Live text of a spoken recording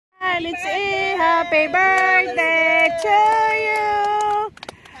let's eat. Happy birthday to you.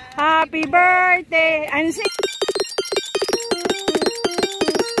 Happy birthday. And sing.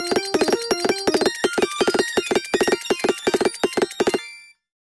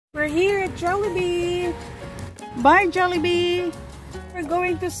 We're here at Cel.Hubby. Bye, Cel.Hubby. We're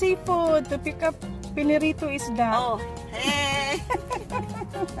going to seafood to pick up pinirito isda. Oh, hey!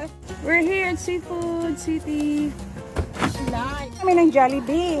 We're here at Seafood City. Kami ng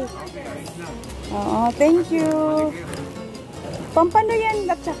Jollibee. Oo, thank you. Pampano yan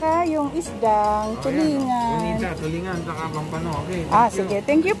at saka yung isdang tulingan. Tulingan, saka pampano. Okay. Sige.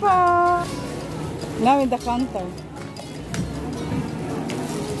 Thank you po. Now in the counter.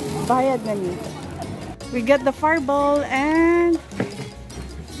 Bayad na niyo. We got the fireball and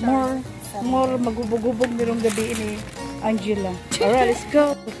more magubog-ubog nirong gabi ni Angela. Alright, let's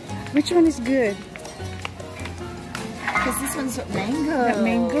go. Which one is good? Because this one's mango. That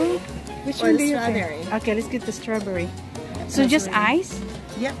mango? Which one do you strawberry? think? Okay, let's get the strawberry. So just ice?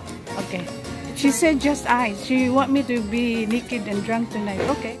 Yep. Okay. She said just ice. She want me to be naked and drunk tonight.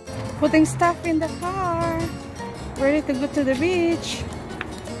 Okay. Putting stuff in the car. Ready to go to the beach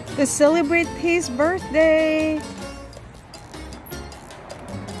to celebrate his birthday.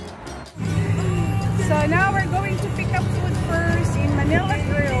 So now we're going to pick up food first in Manila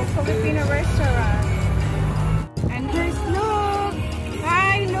Grill, Filipino restaurant. And here's Luke.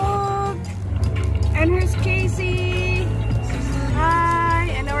 Hi, Luke. And here's Casey. Hi.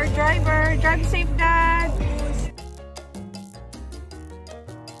 And our driver. Drive safe, Dad.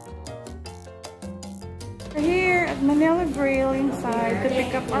 We're here at Manila Grill inside to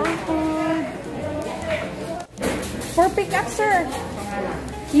pick up our food. For pick up, sir.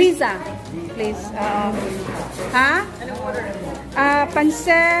 Lisa, please. Ha?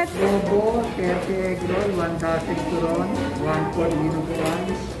 Pancet. Lobo, pepe egg roll, 1 datic turon, 1 quart minuguan,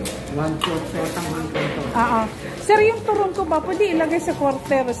 1 quart sotang hanggang. Sir, yung turon ko ba, pwede ilagay sa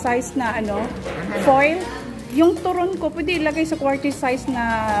quarter size na foil? Yung turon ko, pwede ilagay sa quarter size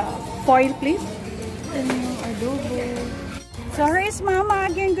na foil, please? Adobo. So, here's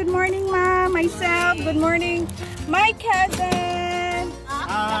Mama again. Good morning, Ma. Myself, good morning. My cousin.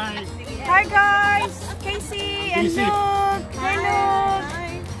 Hi! Hi, guys. Casey and Luke. Hi, Luke.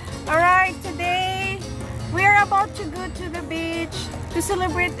 Alright, today we're about to go to the beach to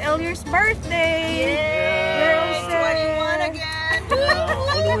celebrate Elior's birthday. Yay! 21 again.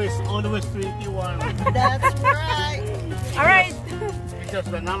 Always 21. That's right. Alright. It's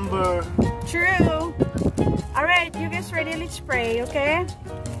just a number. True. Alright, you guys ready? Let's pray, okay?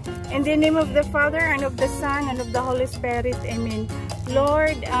 In the name of the Father, and of the Son, and of the Holy Spirit. Amen.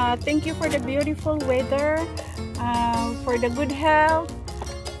 Lord, thank you for the beautiful weather, for the good health,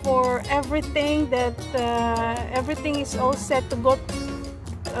 for everything that everything is all set to go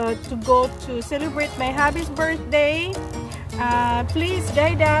to celebrate my hubby's birthday. Please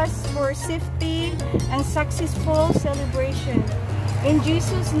guide us for safety and successful celebration. In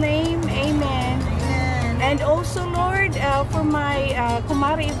Jesus' name, amen. And also, Lord, for my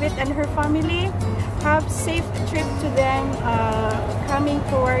Kumari Yvette and her family, have safe trip to them coming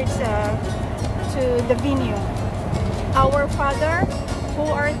towards to the venue. Our Father, who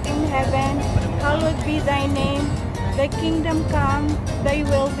art in heaven, hallowed be thy name. Thy kingdom come, thy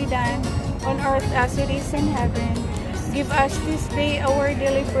will be done, on earth as it is in heaven. Give us this day our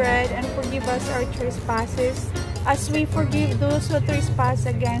daily bread, and forgive us our trespasses, as we forgive those who trespass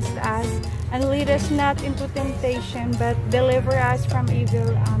against us. And lead us not into temptation, but deliver us from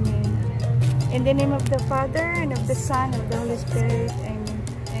evil. Amen. In the name of the Father, and of the Son, and of the Holy Spirit.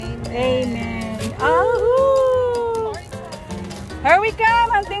 Amen. Amen. Oh! Here we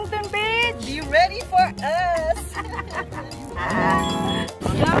come, Huntington Beach. Be ready for us.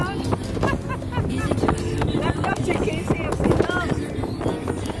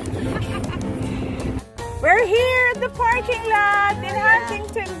 We're here at the parking lot in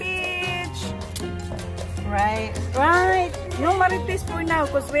Huntington Beach. Right. Right. No marites for now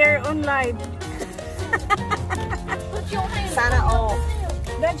because we're on live. Sana all.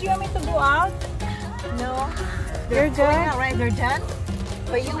 Dad, you want me to go out? No. They're done? Out, right? They're done?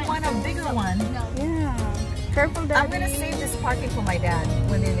 But you want a bigger one. Yeah. Careful, Daddy. I'm going to save this parking for my dad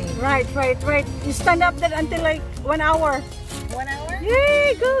when they leave. Right. You stand up there until like 1 hour. 1 hour?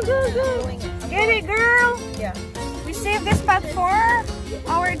 Yay! Go. Get it, girl. Yeah. We save this spot for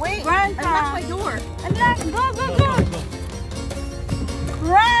our grandpa. Unlock my door. Unlock. Go.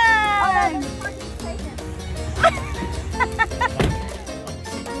 Run!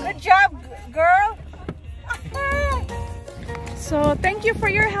 Good job, girl. So, thank you for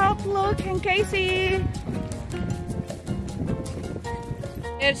your help, Luke and Casey.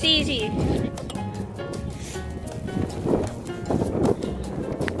 It's easy.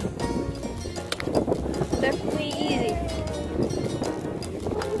 Definitely easy.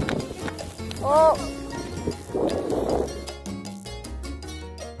 Oh.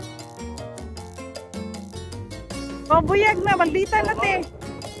 Oh, buyag na. Maldita na, te.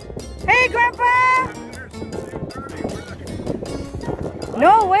 Hey, Grandpa!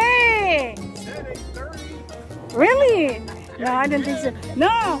 No way! Really? No, I don't think so.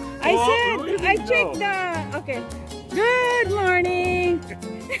 No, I said, I checked the, okay. Good morning.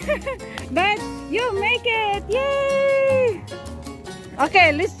 But you make it. Yay!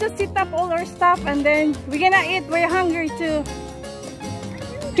 Okay, let's just sit up all our stuff and then we're gonna eat. We're hungry too.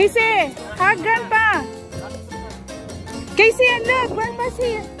 Casey, hug Grandpa. Casey, and look, Grandpa's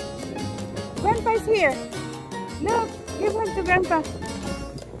here. Grandpa's here. Look, give hug to Grandpa.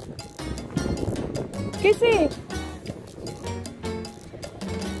 Casey.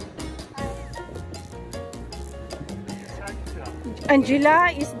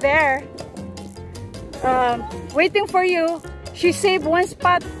 Angela is there, waiting for you. She saved one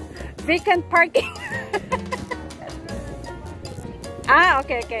spot, vacant parking. Ah,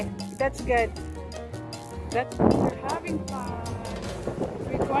 okay. That's good. We're having fun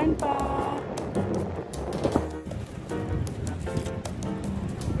with Grandpa.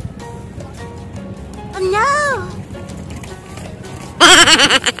 Oh no!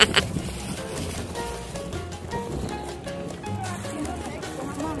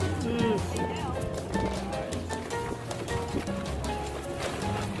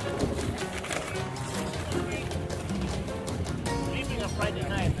 Friday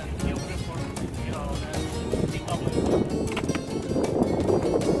night and you for, you know, pick up.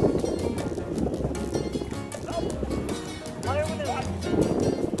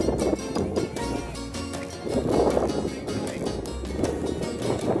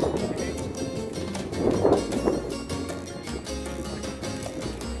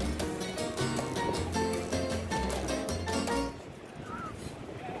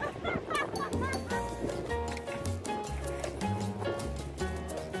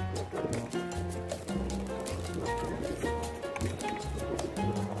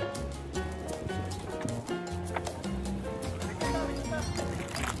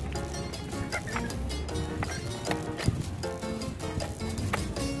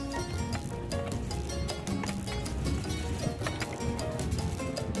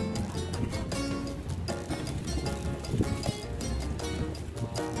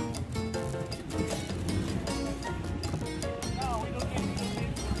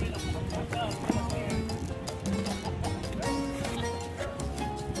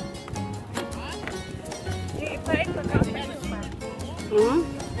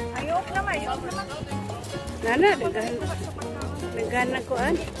 Ayok naman. Nana, naghan na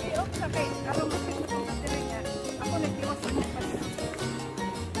kuan.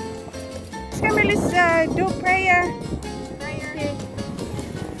 Let's do prayer. Okay.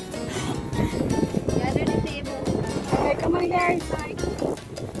 Gather the table. Okay, come on guys.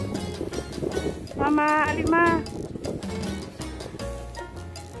 Mama, Alima.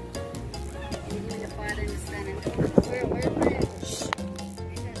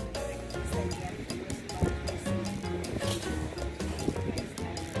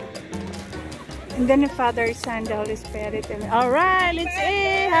 And then the Father, Son, the Holy Spirit. And all right, let's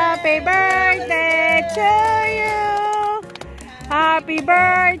eat. Happy birthday to you. Happy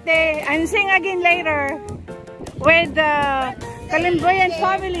birthday. And sing again later with the Kalimboyan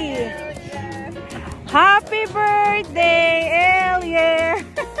family. Happy birthday, Elia.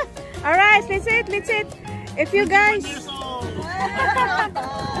 All right, let's eat. If you guys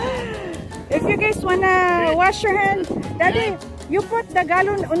wanna wash your hands, Daddy, you put the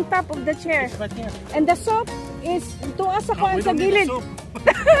gallon on top of the chair. And the soap is tuwa sa kuan sa gilid.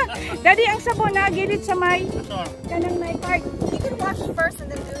 Daddy, ang sabon na gilid sa may kanang may part. You can wash first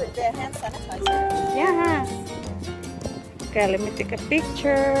and then do the hand sanitizer. Yeah. Okay, let me take a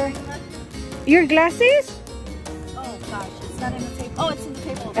picture. Your glasses? Oh gosh, it's not in the table. Oh, it's in the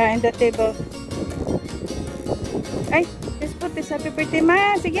table. In the table. Ay, let's put this. Happy birthday,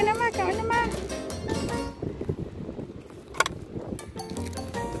 ma. Sige na, ma. Kaon na, ma.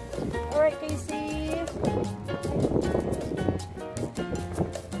 Alright, Casey.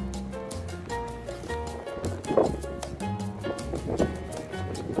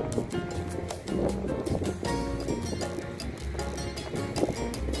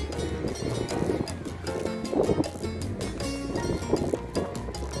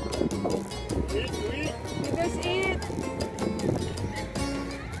 You guys eat.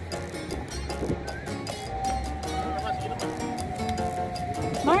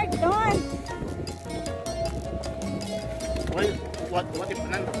 What if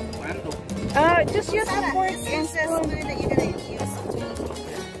Fernando? Just use the fork and spoon. that you're gonna use.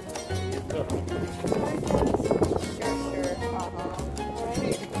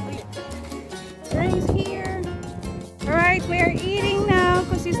 Ray's here. Alright, we are eating now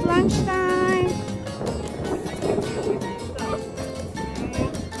because it's lunchtime.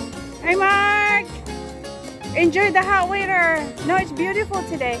 Hi Mark! Enjoy the hot weather. No, it's beautiful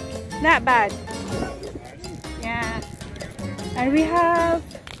today. Not bad. Yeah. And we have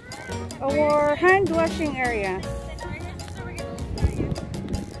our hand washing area.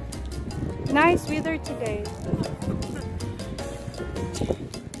 Nice weather today.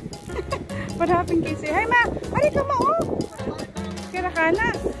 What happened, Casey? Hi, Ma! Ari ka, Ma, oh! Kira ka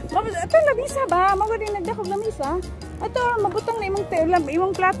na. Ito, lamisa ba? Magaling nagdakog lamisa. Ito, mabutang na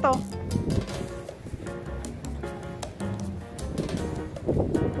imong plato.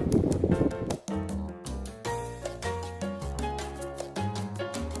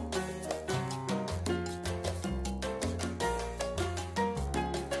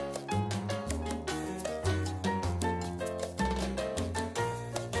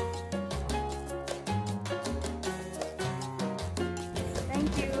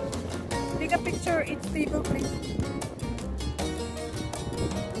 Thank you. Take a picture. It's table, please.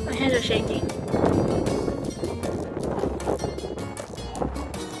 My hands are shaking.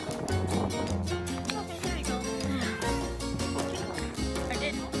 I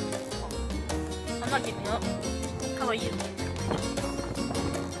did. I'm not giving up. How about you?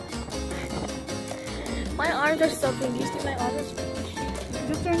 My arms are suffering. You see my arms are suffering?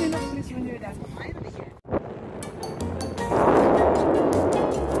 Just turn it off, please, when you're done.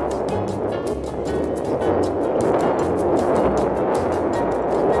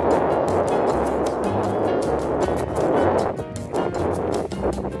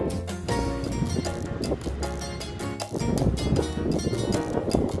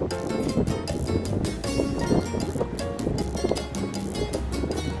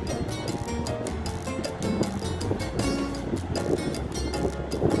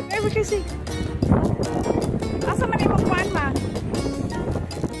 Kasi asa man imong kuan, Ma?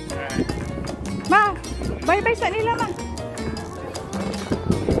 Ma, bye-bye sa nila, Ma.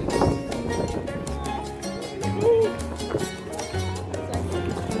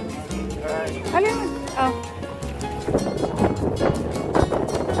 Alin mo? Oh.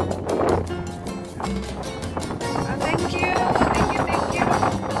 Thank you. Thank you.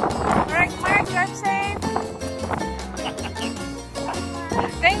 Alright, Mark, drive safe.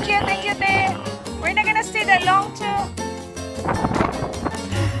 Thank you, Te. We're not gonna stay that long too.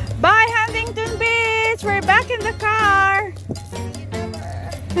 Bye, Huntington Beach. We're back in the car.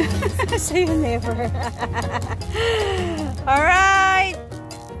 See you never. Alright.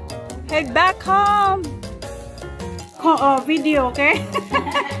 Head back home. Oh, video, okay?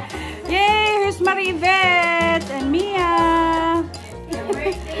 Yay, here's Marivette and Mia.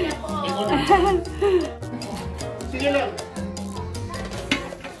 Sige lang.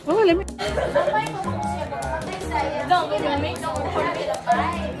 Oh, let me.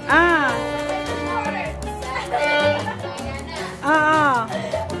 Ah.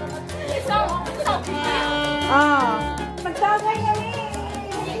 Magtagay kami.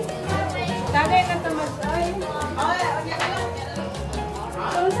 Tagay na tumatay.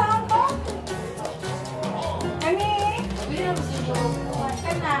 Saan ko? Kami?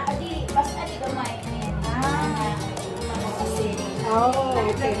 Oh,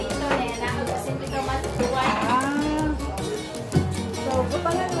 okay. So,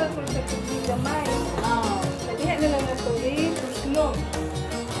 butangan na kung sa kong gamay. Tadihan na lang na tuloy, puslog.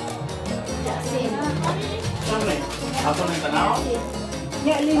 Saan ako na yung tanaw?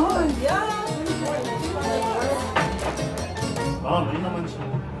 Ya, limon. Oo, may naman siya.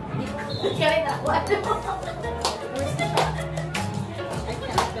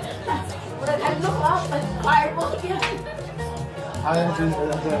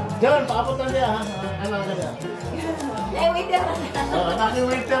 Diyan, paabot na niya, ha? Ano ka niya? waiter.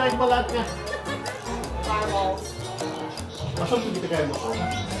 Naki-waiter ay balat niya. Masal ko dito kayo mo?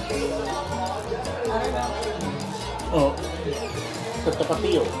 Oo. Sa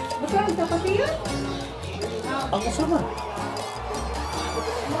tapatiyo. Basta ang tapatiyo? Ang kasama.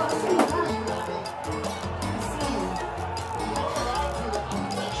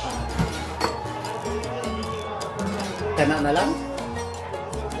 Kana na lang?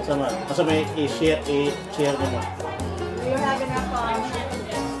 Sama. Kasi may i-share mo. You're having a fun.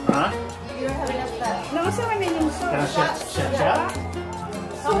 Ha? You're having a fun. Nakasama na yung sauce. Kana siya?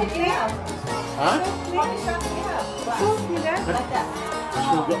 So, yeah. Huh? Salt, you got?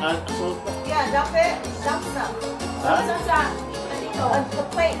 Sugar, salt. Yeah, dump it. Dump some. Huh? The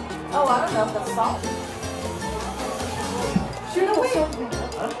plate. Oh, I don't know, the salt. Sugar, salt.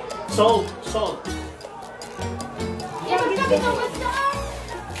 Huh? Salt, salt.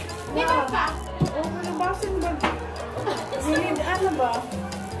 Oh, kalabasan ba? Silid, ano ba?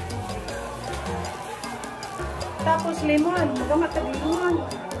 Tapos lemon. Magamatag lemon.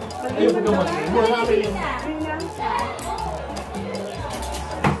 Ayun, magamatag lemon.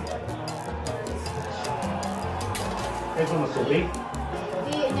 Ito matubig.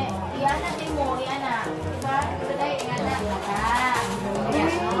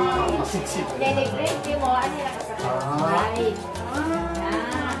 Siksik.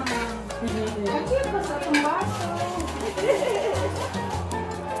 Bakit ba sa itong baso?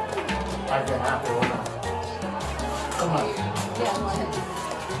 Ada na, pero na. Come on.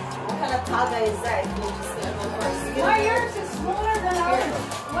 What kind of taga is that? You're just gonna go first. Why yours is smaller than ours?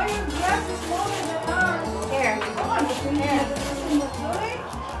 Why your glass is smaller than ours? Here. Come on, here.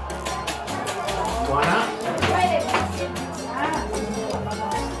 Buana?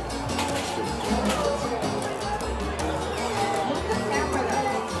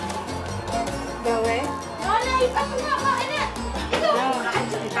 Gawin?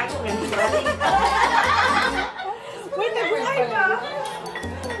 Wait, nag-ay ba?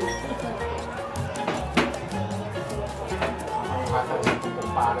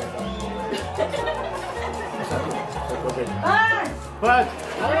 Ah! But,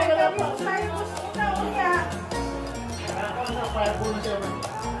 Ay, kami mo tayo gusto na uya.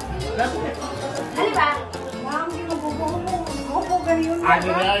 Ma'am, di maguguho mo. Gupo ganyan ba? Ano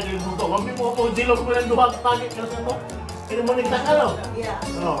na, yung buto. Huwag mo po, dilog mo ng duhag tagit ka sa ito. Kinumanig na ka, no? Yeah.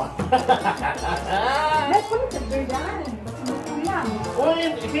 Oo. Let's put it to bear down. Basta magkulang.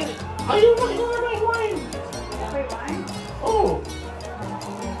 Wine, ayaw mo, ikaw na yung wine. Okay, wine? Oo.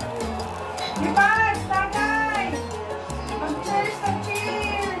 Ibas, tagay! Mag-cheers,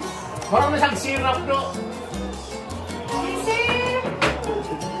 mag-cheers! Parang nasang sirap, no? Easy!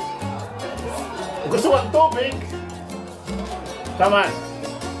 Gusto mo ang tubig? Come on.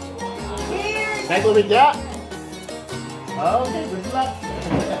 Cheers! May tubig ya? Okay, good luck.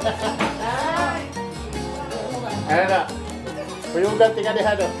 Ano na? Puyugan tingnan di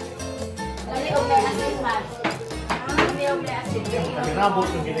hado. Naginabot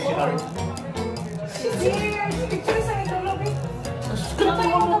yung ginisinaro. Cheers! Cheers ang itulog eh.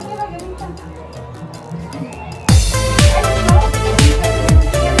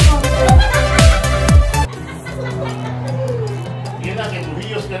 Yun na, kay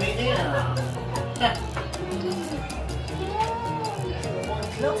buhiyos ganito.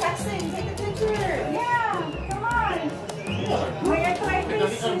 No texting. Take a picture. Yeah, come on! My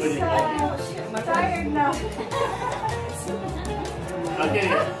arthritis is tired now.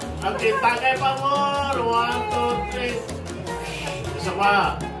 Okay. Okay, tagay pa more. 1, 2, 3. Isa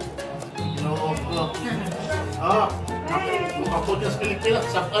pa. No, no. Oh. Ako dyan sa Pilipinas.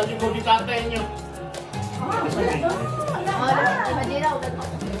 Saktan yung mga tatay nyo. Are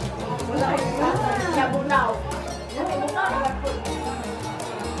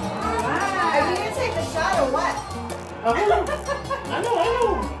you gonna take a shot or what? Ano?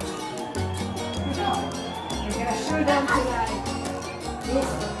 You're gonna shoot them tonight.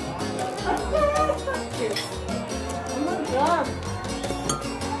 Cheers. Oh my God.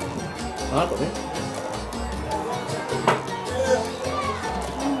 Ah, ito eh.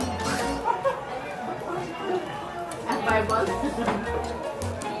 At Bible.